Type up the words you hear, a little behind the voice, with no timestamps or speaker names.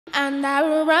And I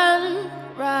will run,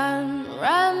 run,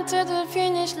 run to the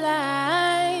finish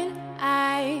line.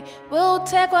 I will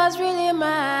take what's really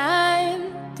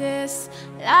mine. This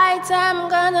light, I'm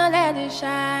gonna let it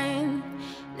shine,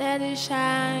 let it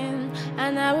shine.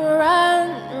 And I will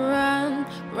run, run,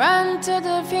 run to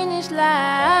the finish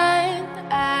line.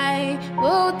 I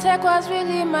will take what's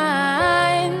really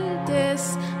mine.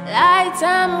 This light,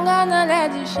 I'm gonna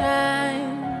let it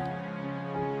shine.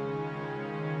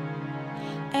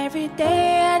 Every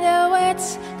day I do wait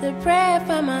to pray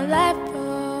for my life.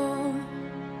 Oh.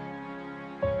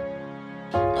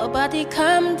 Nobody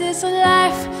come this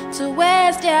life to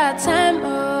waste their time.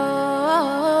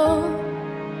 Oh.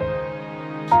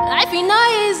 Life is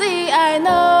not easy, I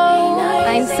know.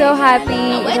 I'm so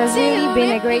happy. It has really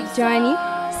been a great journey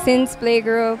since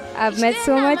playgroup. I've met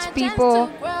so much people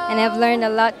and I've learned a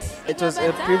lot. It was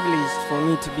a privilege for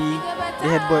me to be the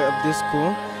head boy of this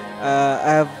school.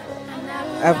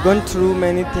 I've gone through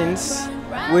many things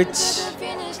which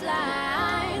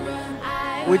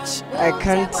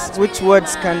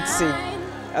words can't say,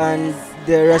 and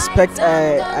the respect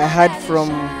I had from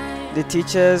the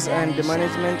teachers and the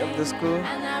management of the school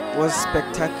was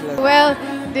spectacular. Well,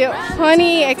 the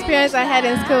funny experience I had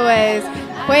in school was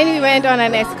when we went on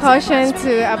an excursion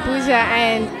to Abuja,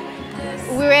 and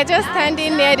we were just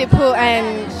standing near the pool,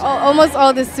 and almost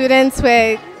all the students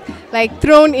were like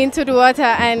thrown into the water,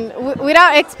 and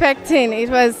without expecting. It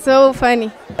was so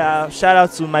funny. Shout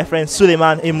out to my friends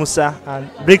Suleiman Musa and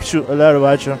Breakthrough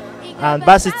Olaruwaju and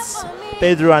Basit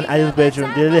Pedro and Adil Pedro.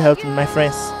 They really helped me, my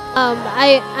friends.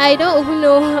 I don't even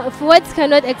know, words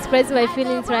cannot express my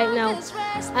feelings right now,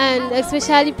 and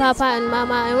especially Papa and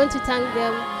Mama. I want to thank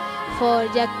them for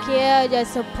their care, their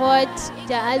support,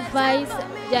 their advice,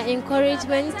 their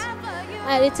encouragement.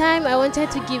 At the time I wanted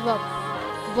to give up,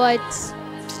 but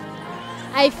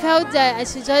I felt that I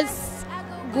should just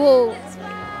go,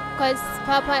 because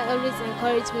Papa always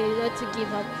encouraged me not to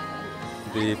give up.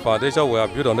 The foundation we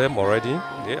have built on them already,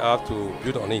 they have to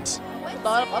build on it. A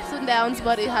lot of ups and downs,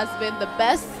 but it has been the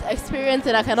best experience,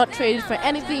 and I cannot trade it for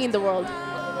anything in the world.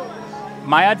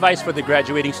 My advice for the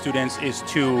graduating students is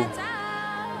to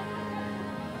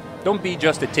don't be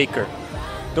just a taker.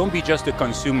 Don't be just a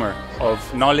consumer of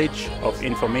knowledge, of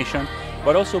information,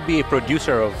 but also be a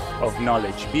producer of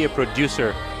knowledge. Be a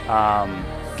producer,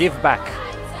 give back,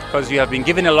 because you have been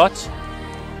given a lot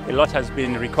has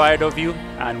been required of you,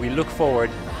 and we look forward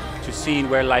to seeing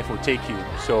where life will take you.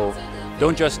 So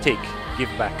don't just take, give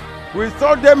back. We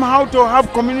taught them how to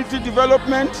have community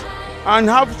development and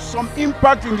have some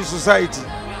impact in the society.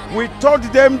 We taught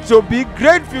them to be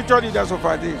great future leaders of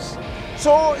our days.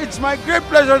 So it's my great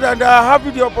pleasure that I have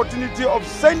the opportunity of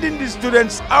sending these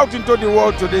students out into the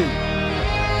world today.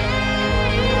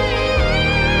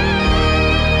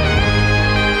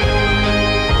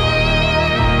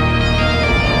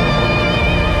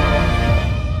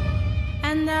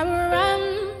 And I will run,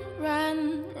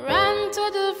 run, run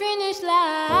to the finish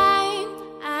line.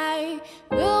 I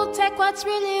will take what's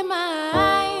really mine.